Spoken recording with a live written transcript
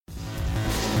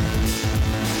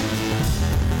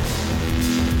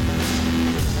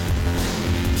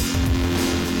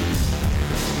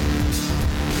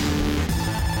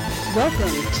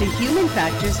Welcome to Human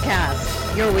Factors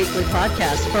Cast, your weekly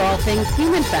podcast for all things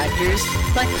human factors,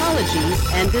 psychology,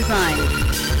 and design.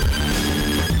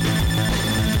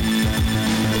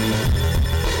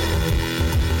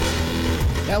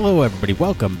 Hello, everybody.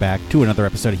 Welcome back to another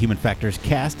episode of Human Factors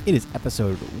Cast. It is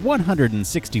episode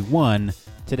 161.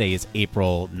 Today is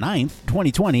April 9th,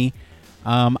 2020.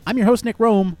 I'm your host, Nick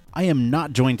Rome. I am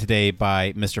not joined today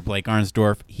by Mr. Blake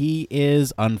Arnsdorf. He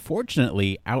is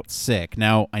unfortunately out sick.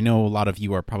 Now, I know a lot of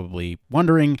you are probably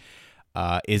wondering,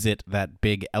 is it that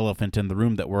big elephant in the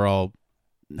room that we're all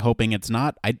hoping it's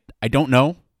not? I don't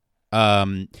know.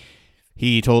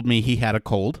 He told me he had a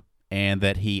cold and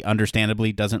that he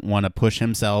understandably doesn't want to push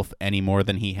himself any more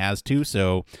than he has to.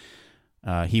 So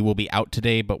he will be out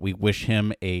today, but we wish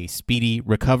him a speedy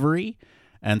recovery.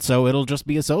 And so it'll just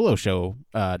be a solo show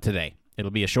today. It'll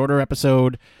be a shorter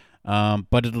episode,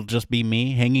 but it'll just be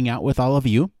me hanging out with all of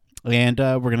you. And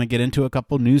we're going to get into a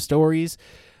couple news stories.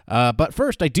 But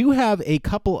first, I do have a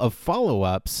couple of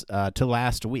follow-ups to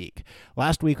last week.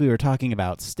 Last week, we were talking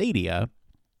about Stadia.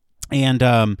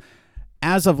 And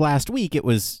as of last week, it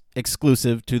was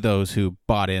exclusive to those who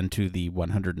bought into the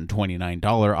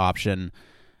 $129 option.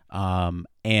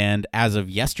 And as of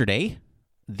yesterday,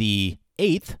 the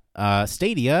 8th,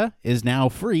 Stadia is now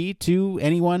free to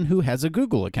anyone who has a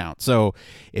Google account. So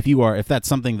if that's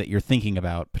something that you're thinking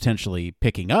about potentially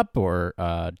picking up or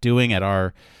doing at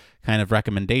our kind of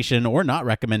recommendation or not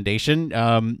recommendation,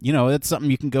 it's something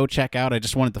you can go check out. I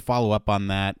just wanted to follow up on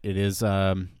that. It is,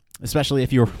 especially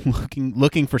if you're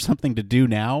looking for something to do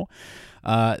now,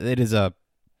 it's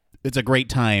a great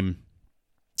time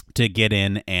to get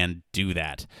in and do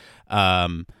that.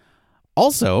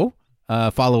 Also,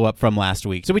 follow up from last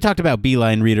week. So we talked about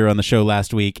Beeline Reader on the show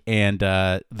last week, and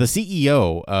the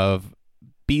CEO of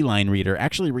Beeline Reader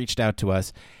actually reached out to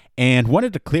us and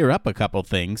wanted to clear up a couple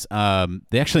things.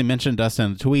 They actually mentioned us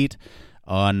in a tweet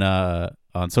on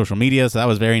social media, so that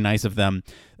was very nice of them.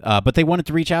 But they wanted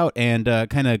to reach out and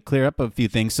kind of clear up a few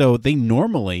things. So they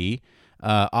normally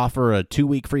offer a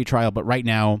 2-week free trial, but right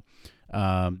now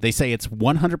they say it's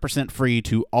 100% free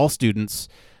to all students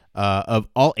of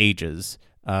all ages.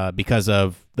 Because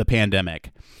of the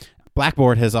pandemic.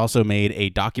 Blackboard has also made a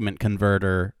document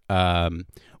converter,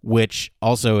 which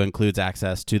also includes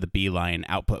access to the Beeline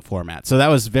output format. So that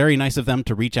was very nice of them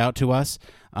to reach out to us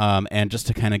and just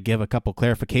to kind of give a couple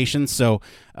clarifications. So,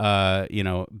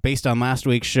 based on last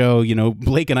week's show,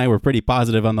 Blake and I were pretty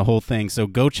positive on the whole thing. So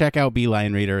go check out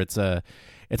Beeline Reader. It's a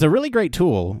really great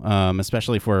tool,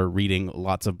 especially for reading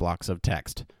lots of blocks of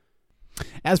text.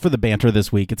 As for the banter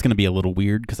this week, it's going to be a little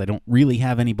weird because I don't really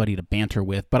have anybody to banter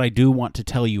with, but I do want to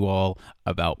tell you all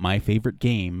about my favorite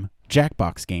game,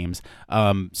 Jackbox Games.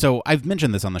 So I've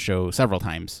mentioned this on the show several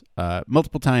times,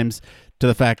 multiple times, to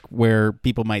the fact where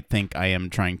people might think I am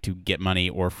trying to get money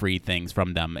or free things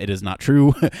from them. It is not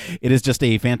true. It is just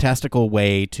a fantastical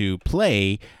way to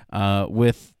play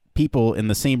with people in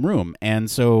the same room. And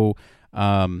so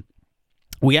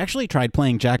we actually tried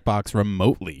playing Jackbox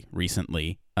remotely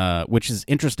recently. Which is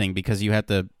interesting because you have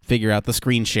to figure out the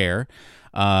screen share,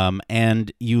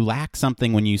 and you lack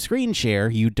something when you screen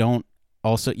share. You don't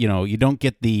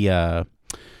get the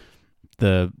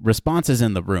responses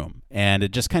in the room, and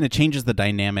it just kind of changes the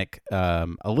dynamic a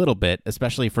little bit,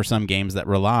 especially for some games that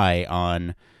rely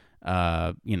on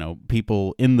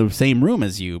people in the same room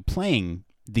as you playing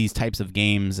these types of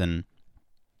games. And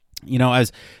I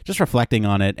was just reflecting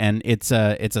on it, and it's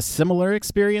a similar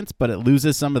experience, but it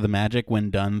loses some of the magic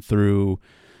when done through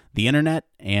the internet.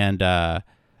 And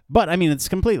but I mean, it's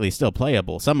completely still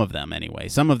playable. Some of them, anyway.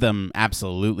 Some of them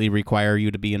absolutely require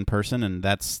you to be in person, and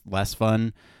that's less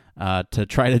fun to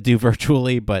try to do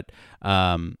virtually. But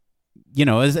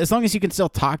as long as you can still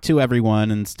talk to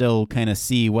everyone and still kind of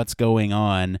see what's going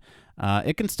on,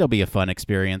 it can still be a fun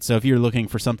experience. So if you're looking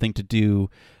for something to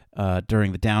do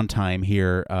during the downtime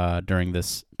here during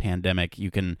this pandemic,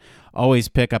 you can always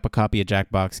pick up a copy of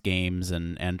Jackbox Games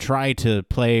and try to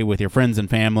play with your friends and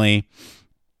family.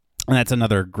 And that's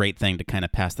another great thing to kind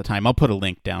of pass the time. I'll put a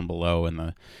link down below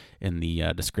in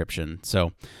the description.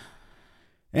 So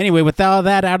anyway, with all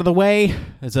that out of the way,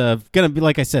 it's going to be,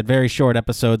 like I said, very short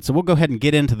episode. So we'll go ahead and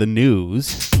get into the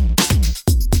news.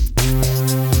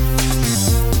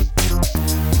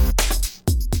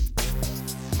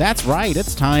 That's right,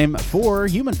 it's time for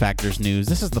Human Factors News.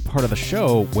 This is the part of the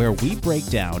show where we break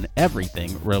down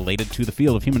everything related to the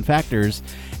field of human factors,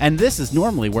 and this is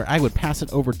normally where I would pass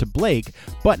it over to Blake,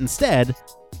 but instead,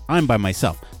 I'm by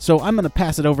myself. So I'm going to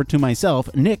pass it over to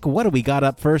myself. Nick, what do we got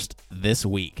up first this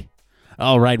week?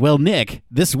 All right, well, Nick,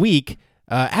 this week,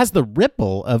 As the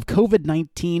ripple of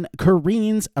COVID-19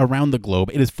 careens around the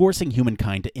globe, it is forcing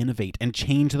humankind to innovate and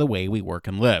change the way we work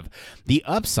and live. The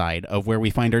upside of where we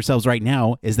find ourselves right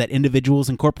now is that individuals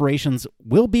and corporations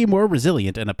will be more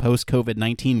resilient in a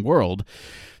post-COVID-19 world.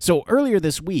 So earlier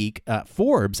this week,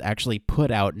 Forbes actually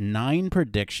put out 9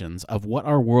 predictions of what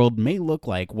our world may look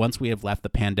like once we have left the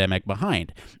pandemic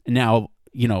behind. Now,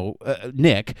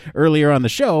 Nick, earlier on the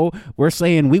show, we're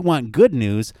saying we want good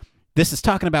news. This is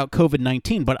talking about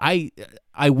COVID-19, but I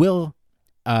will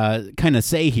kind of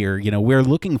say here, we're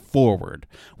looking forward.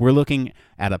 We're looking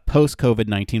at a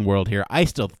post-COVID-19 world here. I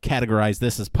still categorize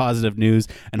this as positive news,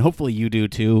 and hopefully you do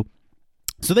too.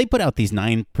 So they put out these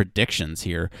 9 predictions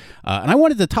here, and I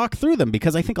wanted to talk through them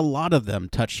because I think a lot of them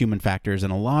touch human factors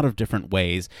in a lot of different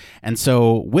ways. And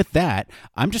so with that,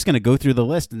 I'm just going to go through the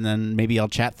list, and then maybe I'll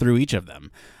chat through each of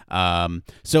them.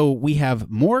 So we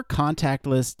have more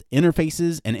contactless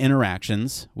interfaces and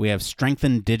interactions. We have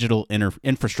strengthened digital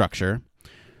infrastructure.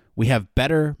 We have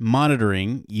better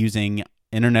monitoring using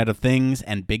Internet of Things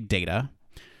and big data.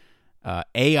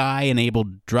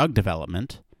 AI-enabled drug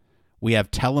development. We have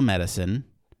telemedicine.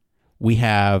 We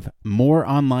have more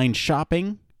online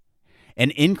shopping, an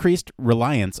increased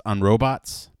reliance on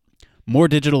robots, more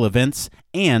digital events,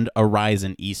 and a rise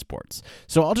in esports.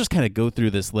 So I'll just kind of go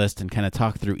through this list and kind of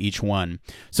talk through each one.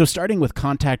 So starting with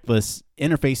contactless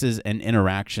interfaces and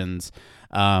interactions,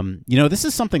 this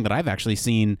is something that I've actually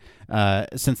seen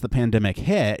since the pandemic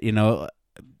hit.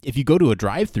 If you go to a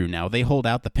drive-thru now, they hold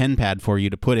out the pen pad for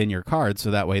you to put in your card, so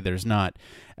that way there's not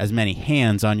as many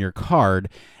hands on your card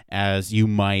as you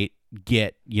might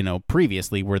get,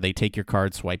 previously, where they take your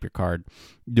card, swipe your card,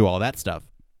 do all that stuff.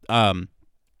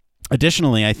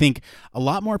 Additionally, I think a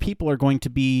lot more people are going to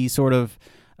be sort of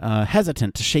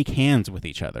hesitant to shake hands with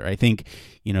each other. I think,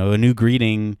 a new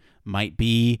greeting might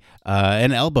be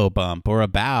an elbow bump or a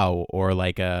bow or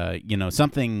like a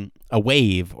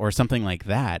wave or something like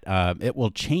that. It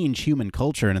will change human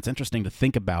culture, and it's interesting to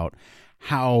think about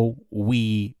how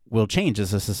we will change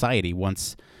as a society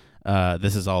once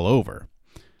this is all over.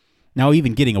 Now,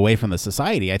 even getting away from the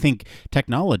society, I think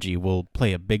technology will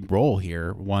play a big role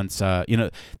here once,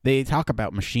 they talk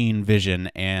about machine vision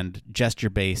and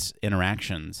gesture-based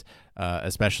interactions,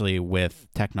 especially with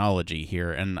technology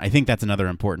here. And I think that's another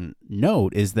important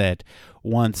note, is that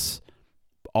once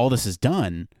all this is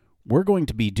done, we're going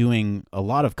to be doing a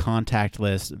lot of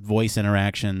contactless voice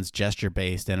interactions,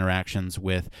 gesture-based interactions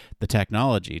with the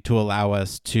technology to allow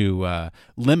us to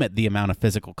limit the amount of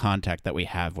physical contact that we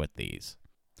have with these.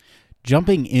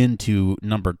 Jumping into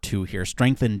number 2 here,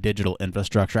 strengthen digital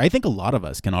infrastructure. I think a lot of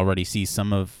us can already see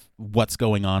some of what's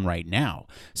going on right now.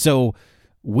 So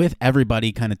with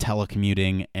everybody kind of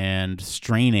telecommuting and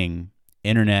straining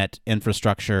internet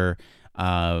infrastructure,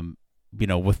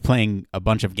 with playing a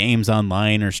bunch of games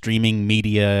online or streaming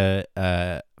media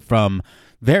from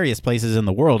various places in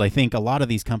the world, I think a lot of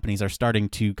these companies are starting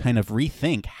to kind of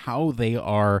rethink how they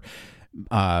are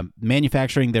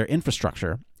manufacturing their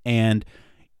infrastructure. And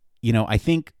I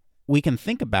think we can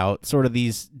think about sort of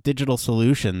these digital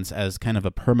solutions as kind of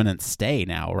a permanent stay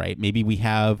now, right? Maybe we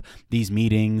have these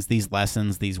meetings, these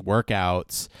lessons, these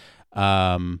workouts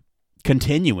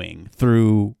continuing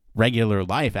through regular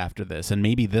life after this. And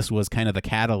maybe this was kind of the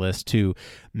catalyst to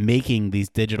making these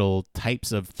digital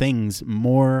types of things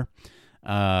more,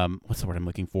 what's the word I'm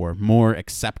looking for? More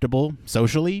acceptable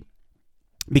socially.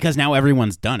 Because now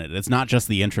everyone's done it. It's not just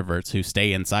the introverts who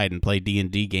stay inside and play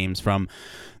D&D games from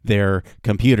their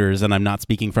computers, and I'm not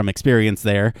speaking from experience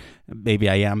there. Maybe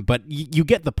I am. But you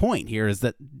get the point here, is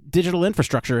that digital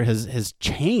infrastructure has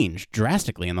changed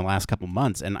drastically in the last couple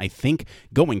months, and I think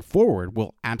going forward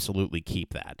we'll absolutely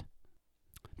keep that.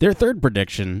 Their third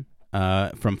prediction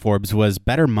from Forbes was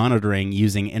better monitoring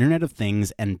using Internet of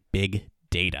Things and big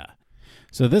data.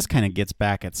 So this kind of gets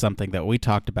back at something that we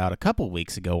talked about a couple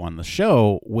weeks ago on the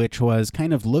show, which was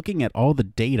kind of looking at all the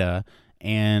data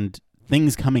and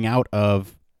things coming out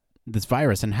of this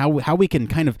virus and how we can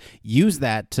kind of use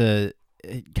that to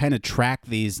kind of track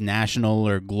these national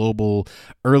or global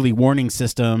early warning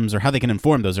systems, or how they can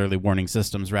inform those early warning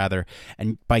systems, rather,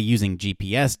 and by using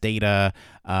GPS data.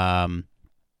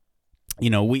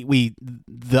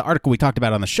 The article we talked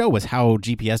about on the show was how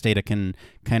GPS data can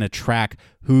kind of track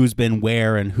who's been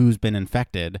where and who's been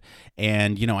infected.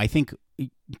 And, I think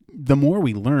the more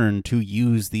we learn to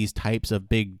use these types of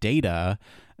big data,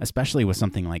 especially with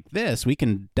something like this, we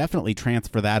can definitely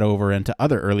transfer that over into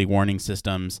other early warning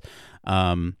systems,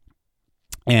 and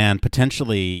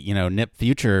potentially, nip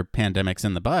future pandemics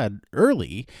in the bud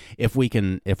early if we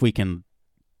can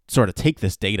sort of take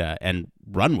this data and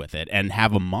run with it and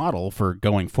have a model for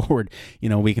going forward.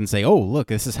 We can say, oh, look,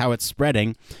 this is how it's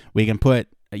spreading. We can put,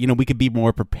 we could be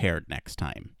more prepared next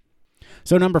time.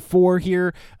 So number 4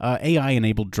 here,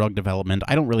 AI-enabled drug development.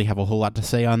 I don't really have a whole lot to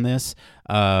say on this.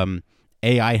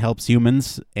 AI helps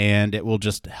humans, and it will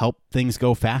just help things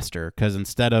go faster, because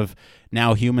instead of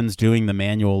now humans doing the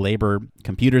manual labor,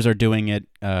 computers are doing it.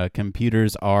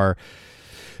 Computers are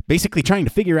basically trying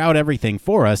to figure out everything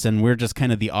for us, and we're just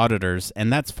kind of the auditors,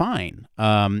 and that's fine.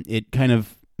 It kind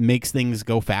of makes things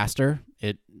go faster.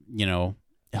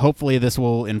 Hopefully this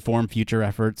will inform future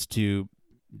efforts to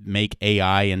make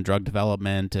AI and drug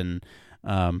development and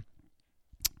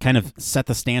kind of set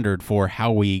the standard for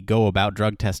how we go about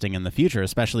drug testing in the future,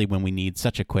 especially when we need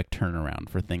such a quick turnaround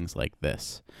for things like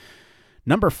this.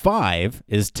 Number 5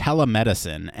 is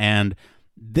telemedicine, and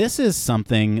this is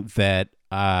something that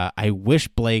I wish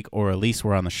Blake or Elise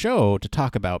were on the show to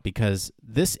talk about, because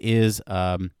this is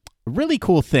a really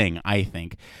cool thing, I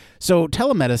think. So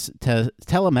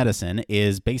telemedicine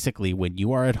is basically when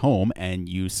you are at home and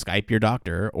you Skype your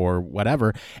doctor or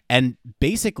whatever, and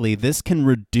basically this can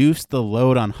reduce the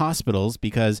load on hospitals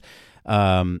because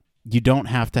you don't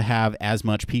have to have as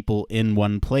much people in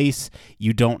one place.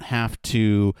 You don't have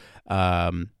to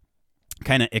kind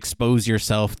of expose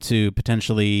yourself to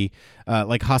potentially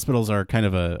like hospitals are kind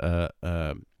of a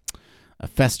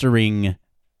festering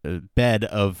bed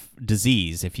of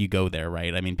disease if you go there,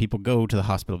 right? I mean, people go to the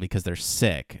hospital because they're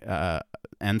sick.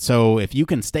 And so if you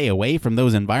can stay away from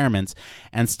those environments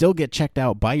and still get checked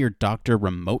out by your doctor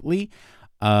remotely,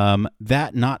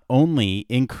 that not only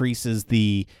increases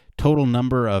the total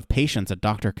number of patients a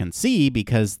doctor can see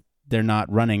because they're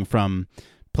not running from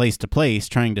place to place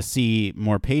trying to see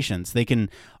more patients, they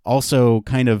can also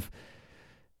kind of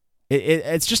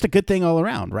it's just a good thing all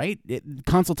around, right?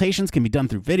 Consultations can be done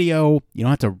through video. You don't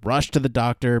have to rush to the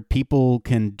doctor. People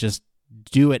can just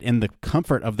do it in the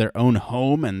comfort of their own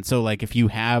home. And so, like, if you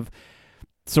have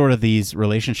sort of these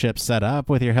relationships set up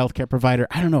with your healthcare provider,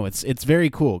 I don't know, it's very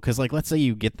cool. Because, like, let's say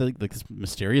you get this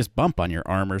mysterious bump on your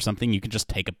arm or something, you can just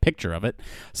take a picture of it,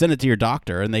 send it to your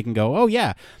doctor, and they can go, oh,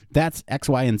 yeah, that's X,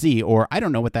 Y, and Z. Or I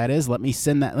don't know what that is. Let me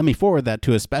forward that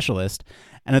to a specialist.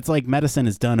 And it's like medicine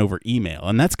is done over email.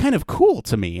 And that's kind of cool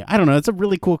to me. I don't know. It's a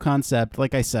really cool concept.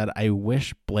 Like I said, I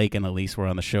wish Blake and Elise were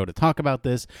on the show to talk about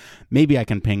this. Maybe I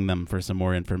can ping them for some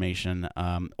more information.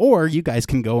 Or you guys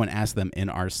can go and ask them in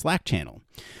our Slack channel.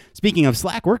 Speaking of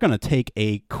Slack, we're going to take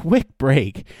a quick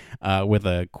break with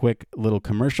a quick little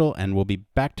commercial. And we'll be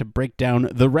back to break down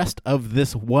the rest of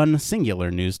this one singular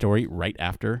news story right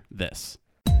after this.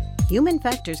 Human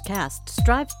Factors Cast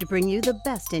strives to bring you the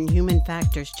best in human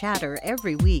factors chatter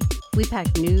every week. We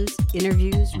pack news,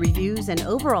 interviews, reviews, and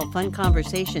overall fun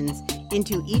conversations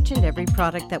into each and every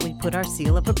product that we put our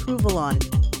seal of approval on.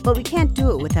 But we can't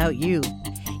do it without you.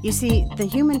 You see, the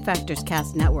Human Factors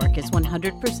Cast network is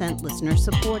 100% listener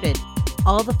supported.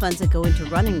 All the funds that go into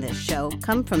running this show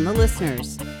come from the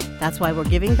listeners. That's why we're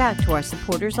giving back to our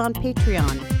supporters on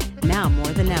Patreon, now more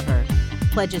than ever.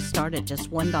 Pledges start at just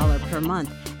 $1 per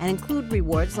month and include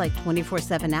rewards like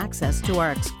 24/7 access to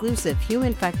our exclusive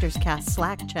Human Factors Cast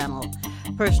Slack channel,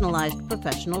 personalized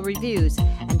professional reviews,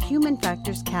 and Human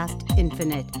Factors Cast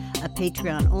Infinite, a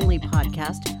Patreon-only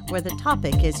podcast where the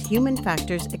topic is human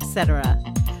factors, etc.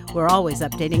 We're always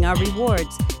updating our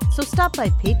rewards, so stop by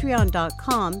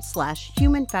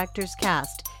patreon.com/humanfactorscast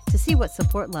to see what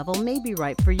support level may be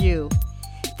right for you.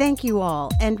 Thank you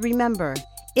all, and remember,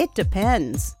 it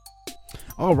depends.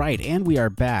 All right, and we are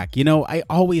back. You know, I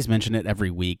always mention it every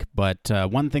week, but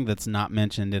one thing that's not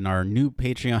mentioned in our new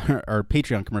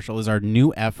Patreon commercial is our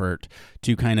new effort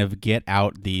to kind of get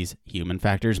out these Human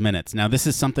Factors Minutes. Now, this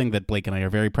is something that Blake and I are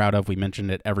very proud of. We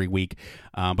mention it every week,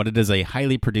 but it is a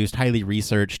highly produced, highly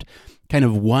researched, kind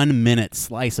of 1-minute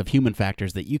slice of human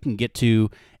factors that you can get to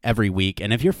every week.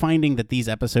 And if you're finding that these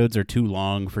episodes are too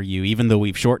long for you, even though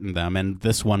we've shortened them, and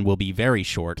this one will be very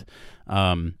short,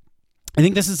 I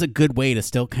think this is a good way to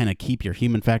still kind of keep your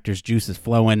human factors juices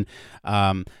flowing. It's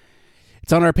on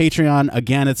our Patreon.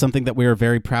 Again, it's something that we're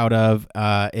very proud of.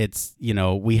 It's,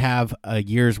 we have a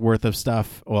year's worth of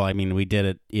stuff. Well, I mean, we did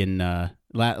it in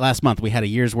last month. We had a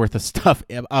year's worth of stuff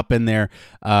up in there.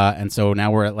 And so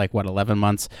now we're at 11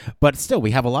 months. But still,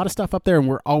 we have a lot of stuff up there, and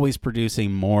we're always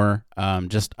producing more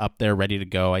just up there ready to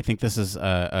go. I think this is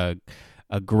a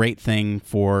great thing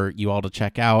for you all to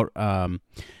check out.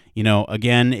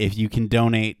 Again, if you can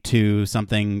donate to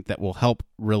something that will help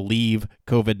relieve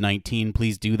COVID-19,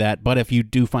 please do that. But if you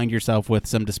do find yourself with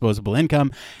some disposable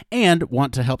income and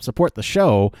want to help support the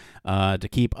show to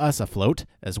keep us afloat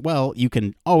as well, you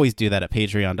can always do that at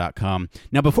patreon.com.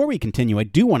 Now, before we continue, I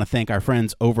do want to thank our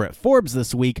friends over at Forbes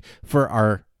this week for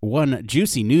our one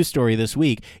juicy news story this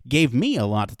week. Gave me a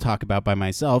lot to talk about by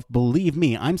myself. Believe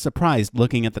me, I'm surprised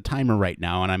looking at the timer right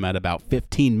now, and I'm at about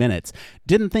 15 minutes.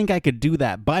 Didn't think I could do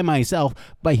that by myself,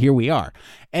 but here we are.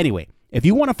 Anyway, if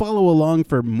you want to follow along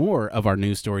for more of our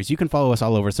news stories, you can follow us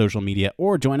all over social media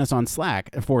or join us on Slack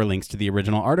for links to the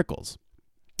original articles.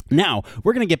 Now,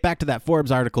 we're going to get back to that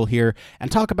Forbes article here and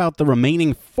talk about the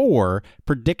remaining 4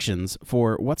 predictions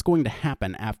for what's going to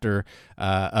happen after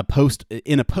a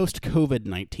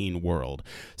post-COVID-19 world.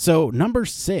 So, number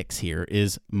 6 here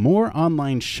is more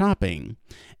online shopping.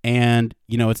 And,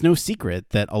 it's no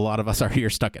secret that a lot of us are here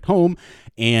stuck at home,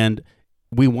 and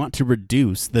we want to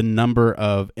reduce the number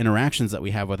of interactions that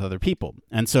we have with other people.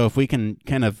 And so if we can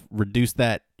kind of reduce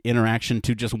that interaction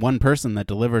to just one person that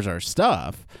delivers our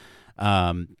stuff,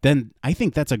 then I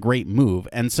think that's a great move.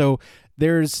 And so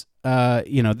there's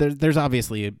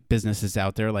obviously businesses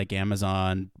out there like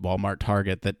Amazon, Walmart,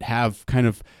 Target that have kind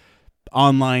of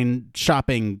online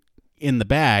shopping in the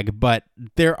bag, but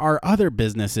there are other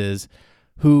businesses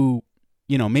who,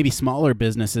 maybe smaller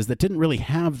businesses that didn't really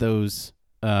have those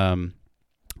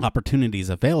opportunities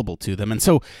available to them. And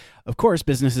so, of course,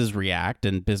 businesses react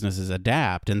and businesses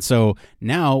adapt. And so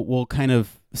now we'll kind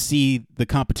of see the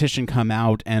competition come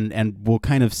out, and we'll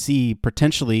kind of see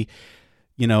potentially,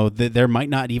 that there might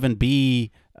not even be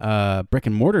brick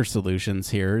and mortar solutions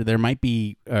here. There might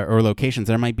be, or locations,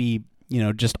 there might be,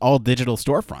 just all digital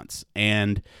storefronts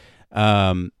and,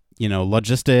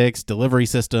 logistics, delivery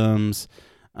systems,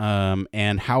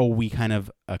 and how we kind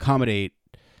of accommodate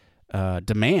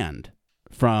demand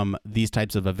from these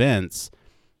types of events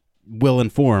will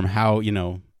inform how,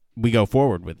 we go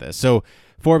forward with this. So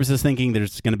Forbes is thinking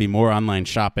there's going to be more online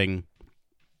shopping.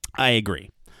 I agree.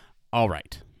 All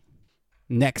right.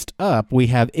 Next up, we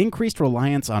have increased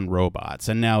reliance on robots.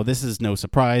 And now this is no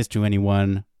surprise to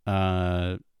anyone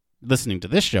listening to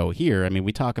this show here. I mean,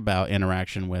 we talk about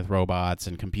interaction with robots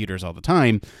and computers all the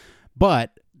time,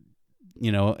 but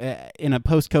in a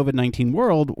post-COVID-19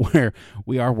 world where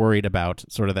we are worried about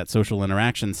sort of that social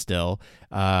interaction still,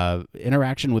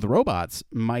 interaction with robots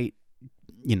might,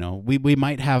 we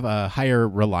might have a higher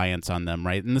reliance on them,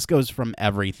 right? And this goes from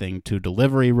everything to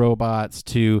delivery robots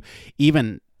to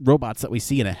even robots that we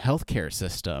see in a healthcare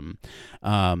system.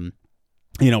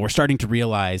 We're starting to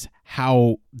realize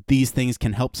how these things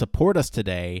can help support us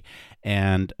today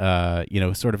and,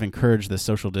 sort of encourage the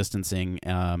social distancing.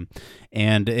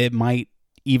 And it might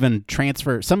even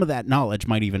transfer, some of that knowledge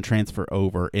might even transfer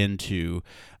over into,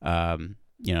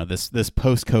 this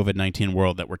post-COVID-19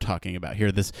 world that we're talking about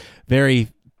here, this very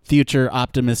future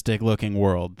optimistic looking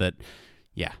world that,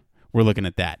 we're looking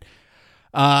at that.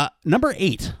 Number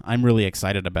 8, I'm really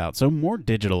excited about. So more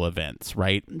digital events,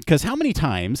 right? Because how many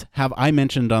times have I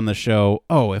mentioned on the show,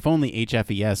 if only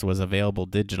HFES was available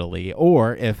digitally,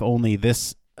 or if only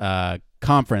this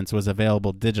conference was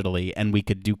available digitally and we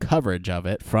could do coverage of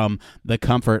it from the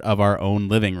comfort of our own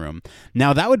living room.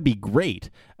 Now, that would be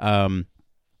great,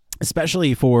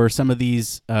 especially for some of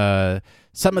these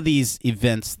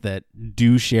events that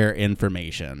do share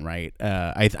information, right?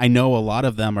 I know a lot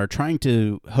of them are trying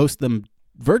to host them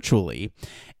virtually,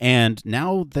 and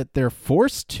now that they're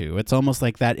forced to, it's almost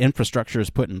like that infrastructure is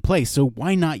put in place. So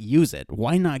why not use it?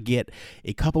 Why not get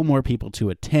a couple more people to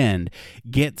attend,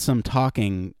 get some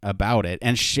talking about it,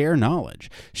 and share knowledge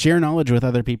with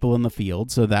other people in the field,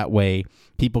 so that way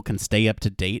people can stay up to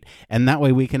date, and that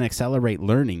way we can accelerate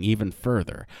learning even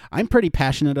further. I'm pretty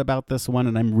passionate about this one,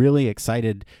 and I'm really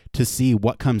excited to see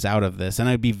what comes out of this, and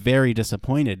I'd be very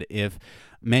disappointed if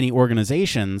many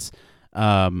organizations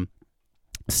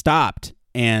stopped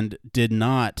and did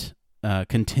not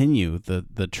continue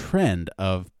the trend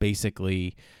of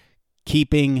basically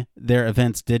keeping their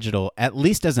events digital, at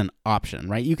least as an option,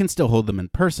 right? You can still hold them in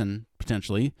person,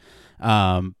 potentially,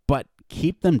 but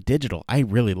keep them digital. I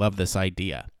really love this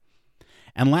idea.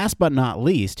 And last but not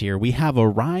least here, we have a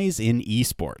rise in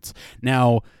esports.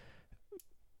 Now,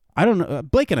 I don't know,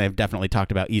 Blake and I have definitely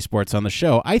talked about esports on the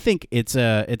show. I think it's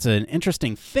an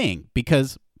interesting thing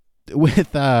because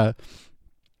with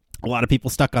a lot of people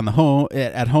stuck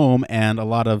at home and a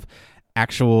lot of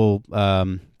actual,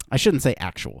 I shouldn't say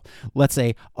actual, let's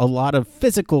say a lot of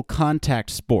physical contact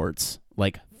sports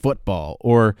like football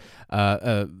or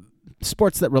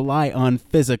sports that rely on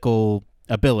physical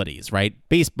abilities, right?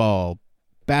 Baseball,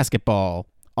 basketball,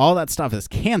 all that stuff is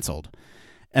canceled.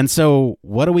 And so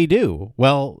what do?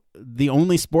 Well, the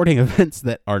only sporting events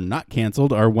that are not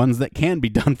canceled are ones that can be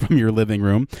done from your living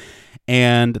room,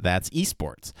 and that's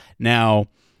esports. Now,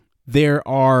 there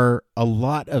are a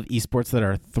lot of esports that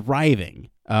are thriving.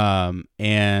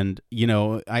 And, you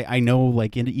know, I know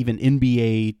like even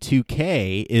NBA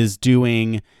 2K is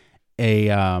doing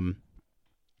NBA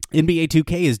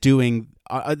 2K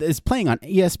is playing on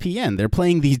ESPN. They're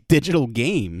playing these digital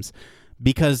games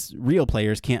because real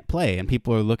players can't play and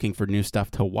people are looking for new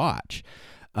stuff to watch.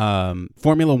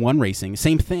 Formula One racing,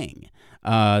 same thing.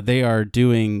 They are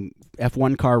doing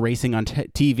F1 car racing on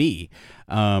TV.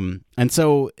 And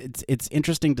so it's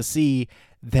interesting to see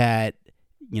that,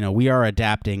 you know, we are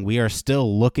adapting. We are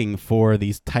still looking for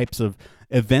these types of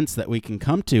events that we can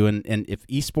come to. And if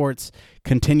esports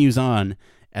continues on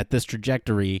at this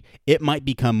trajectory, it might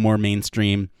become more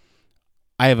mainstream.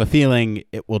 I have a feeling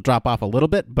it will drop off a little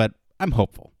bit, but I'm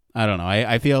hopeful. I don't know.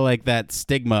 I feel like that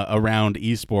stigma around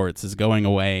esports is going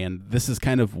away, and this is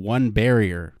kind of one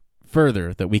barrier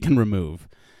further that we can remove.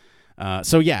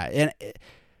 So yeah,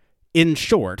 in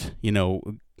short, you know,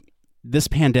 this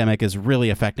pandemic is really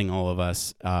affecting all of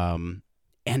us, and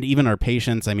even our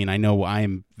patients. I mean, I know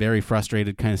I'm very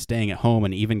frustrated kind of staying at home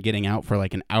and even getting out for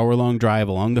like an hour-long drive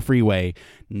along the freeway,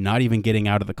 not even getting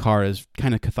out of the car is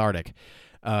kind of cathartic.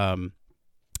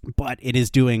 But it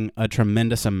is doing a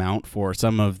tremendous amount for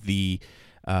some of the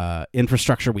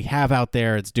infrastructure we have out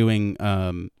there. It's doing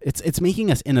it's making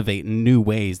us innovate in new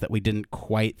ways that we didn't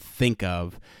quite think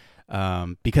of,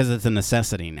 because it's a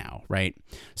necessity now, right?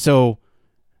 So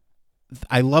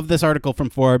I love this article from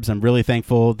Forbes. I'm really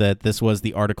thankful that this was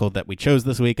the article that we chose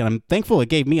this week, and I'm thankful it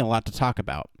gave me a lot to talk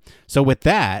about. So with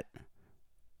that,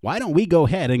 why don't we go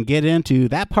ahead and get into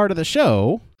that part of the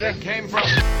show? It came from...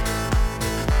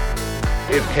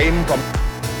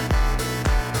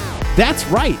 That's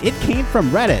right. It came from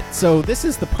Reddit. So this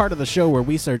is the part of the show where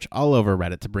we search all over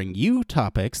Reddit to bring you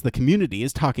topics the community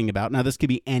is talking about. Now, this could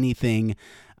be anything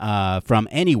from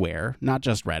anywhere, not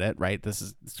just Reddit, right?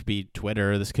 This could be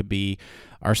Twitter. This could be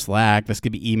our Slack. This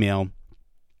could be email.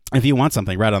 If you want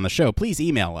something read on the show, please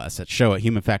email us at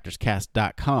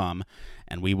show@humanfactorscast.com,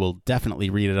 and we will definitely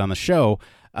read it on the show.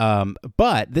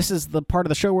 But this is the part of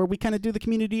the show where we kind of do the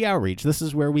community outreach. This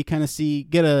is where we kind of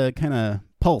get a kind of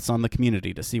pulse on the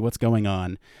community to see what's going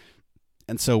on.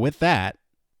 And so with that,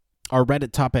 our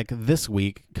Reddit topic this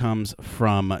week comes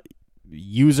from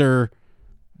user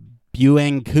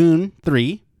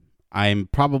Buangkun3. I'm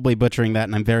probably butchering that,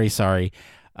 and I'm very sorry.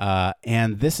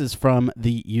 And this is from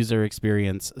the user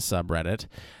experience subreddit.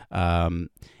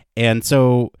 And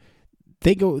so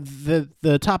they go,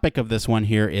 the topic of this one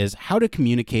here is how to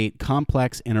communicate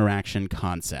complex interaction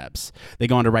concepts. They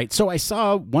go on to write, so I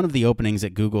saw one of the openings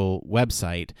at Google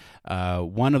website.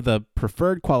 One of the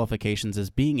preferred qualifications is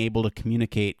being able to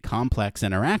communicate complex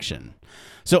interaction.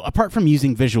 So apart from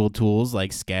using visual tools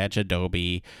like Sketch,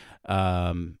 Adobe,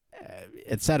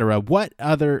 etc.,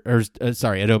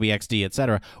 Adobe XD,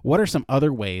 etc., what are some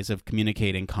other ways of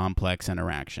communicating complex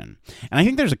interaction? And I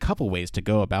think there's a couple ways to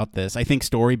go about this. I think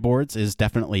storyboards is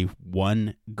definitely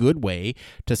one good way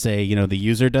to say, you know, the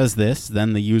user does this,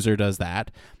 then the user does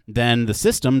that, then the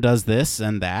system does this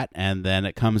and that, and then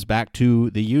it comes back to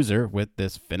the user with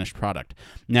this finished product.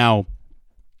 Now,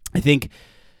 I think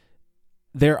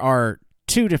there are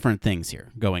two different things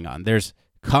here going on. There's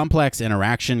complex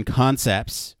interaction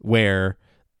concepts where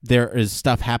there is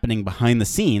stuff happening behind the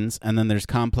scenes, and then there's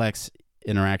complex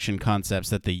interaction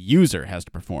concepts that the user has to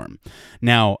perform.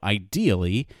 Now,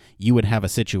 ideally, you would have a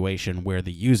situation where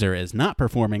the user is not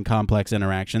performing complex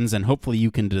interactions, and hopefully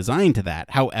you can design to that.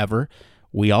 However,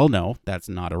 we all know that's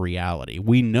not a reality.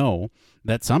 We know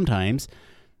that sometimes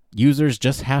users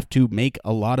just have to make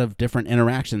a lot of different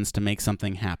interactions to make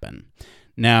something happen.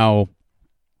 Now,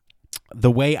 the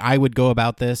way I would go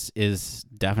about this is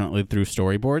definitely through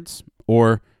storyboards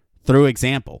or through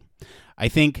example. I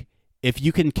think if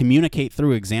you can communicate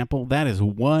through example, that is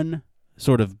one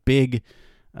sort of big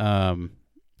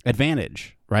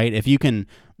advantage, right? If you can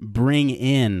bring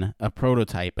in a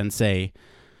prototype and say,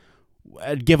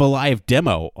 give a live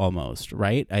demo almost,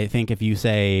 right? I think if you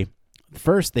say,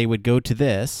 first they would go to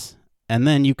this, and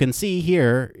then you can see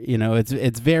here, you know, it's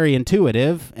very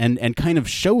intuitive and kind of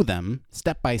show them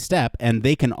step by step, and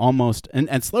they can almost,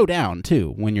 and slow down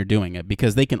too when you're doing it,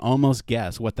 because they can almost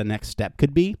guess what the next step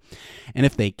could be. And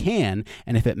if they can,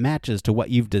 and if it matches to what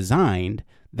you've designed,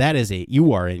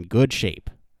 you are in good shape.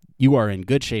 You are in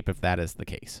good shape if that is the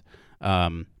case.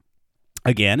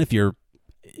 Again, if you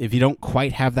don't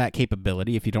quite have that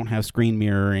capability, if you don't have screen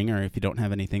mirroring, or if you don't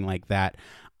have anything like that,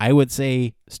 I would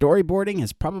say storyboarding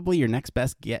is probably your next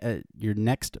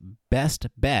best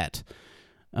bet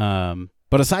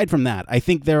But aside from that, I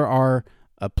think there are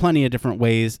plenty of different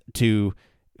ways to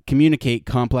communicate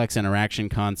complex interaction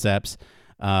concepts.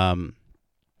 And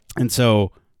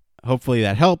so hopefully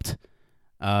that helped.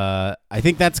 I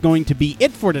think that's going to be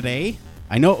it for today.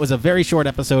 I know it was a very short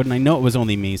episode, and I know it was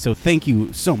only me, so thank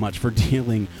you so much for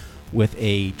dealing with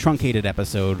a truncated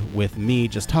episode with me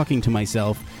just talking to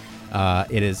myself.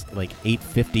 It is like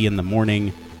 8:50 in the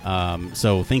morning,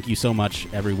 so thank you so much,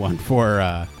 everyone,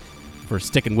 for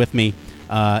sticking with me.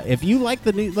 If you like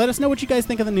the news, let us know what you guys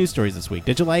think of the news stories this week.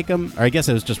 Did you like them? Or I guess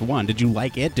it was just one. Did you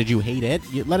like it? Did you hate it?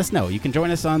 Let us know. You can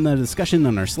join us on the discussion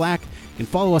on our Slack. You can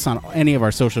follow us on any of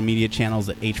our social media channels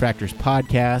at H-Factors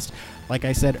Podcast. Like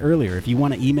I said earlier, if you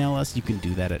want to email us, you can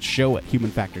do that at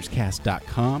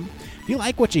show@humanfactorscast.com. If you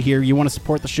like what you hear, you want to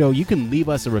support the show, you can leave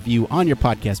us a review on your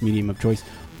podcast medium of choice.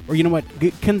 Or you know what?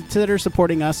 Consider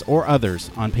supporting us or others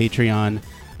on Patreon.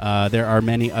 There are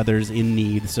many others in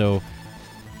need, so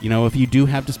if you do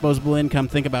have disposable income,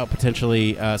 think about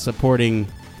potentially supporting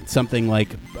something like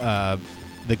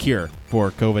the cure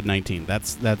for COVID-19.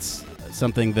 That's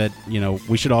something that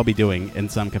we should all be doing in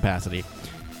some capacity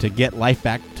to get life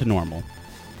back to normal,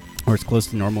 or as close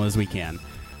to normal as we can.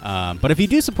 But if you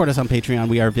do support us on Patreon,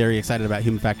 we are very excited about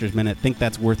Human Factors Minute. Think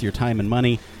that's worth your time and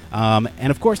money. And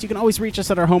of course, you can always reach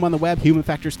us at our home on the web,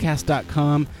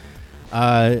 humanfactorscast.com.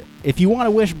 If you want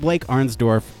to wish Blake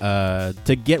Arnsdorf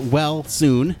to get well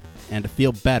soon and to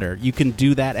feel better, you can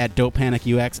do that at Dope Panic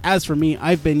UX. As for me,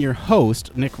 I've been your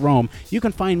host, Nick Rome. You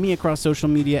can find me across social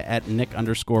media at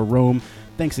Nick_Rome.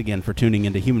 Thanks again for tuning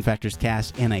into Human Factors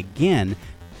Cast, and again,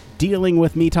 dealing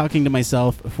with me talking to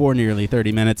myself for nearly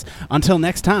 30 minutes. Until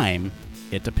next time,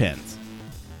 it depends.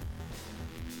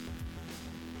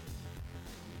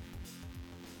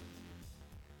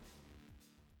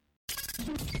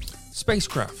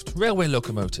 Spacecraft, railway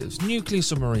locomotives, nuclear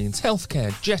submarines,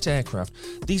 healthcare, jet aircraft,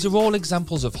 these are all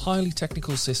examples of highly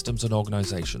technical systems and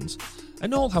organisations,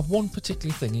 and all have one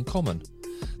particular thing in common.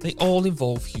 They all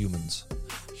involve humans.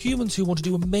 Humans who want to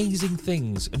do amazing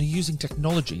things and are using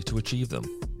technology to achieve them.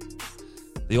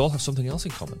 They all have something else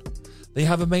in common. They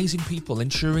have amazing people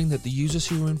ensuring that the users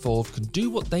who are involved can do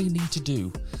what they need to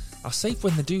do, are safe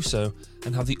when they do so,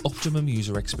 and have the optimum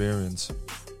user experience.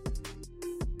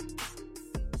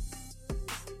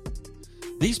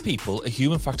 These people are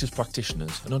Human Factors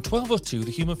practitioners, and on 1202,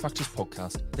 the Human Factors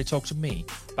podcast, they talk to me,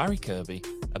 Barry Kirby,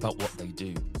 about what they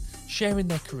do, sharing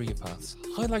their career paths,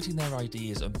 highlighting their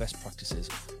ideas and best practices,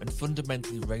 and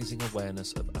fundamentally raising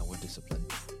awareness of our discipline.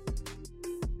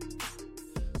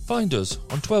 Find us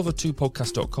on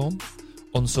 1202podcast.com,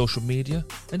 on social media,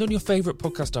 and on your favourite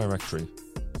podcast directory,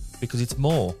 because it's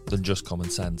more than just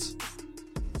common sense.